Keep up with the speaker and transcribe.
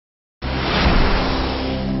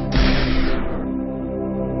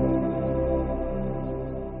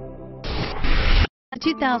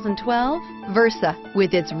2012 Versa.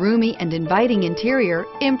 With its roomy and inviting interior,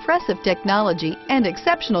 impressive technology, and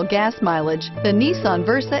exceptional gas mileage, the Nissan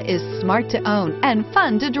Versa is smart to own and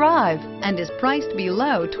fun to drive and is priced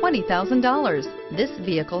below $20,000. This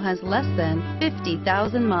vehicle has less than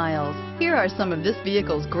 50,000 miles. Here are some of this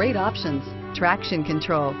vehicle's great options: traction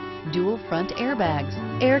control, dual front airbags,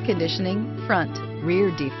 air conditioning, front,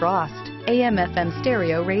 rear defrost, AM/FM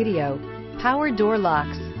stereo radio, power door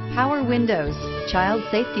locks, power windows, child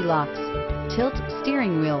safety locks, tilt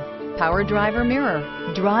steering wheel, power driver mirror.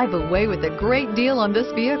 Drive away with a great deal on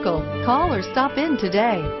this vehicle. Call or stop in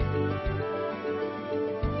today.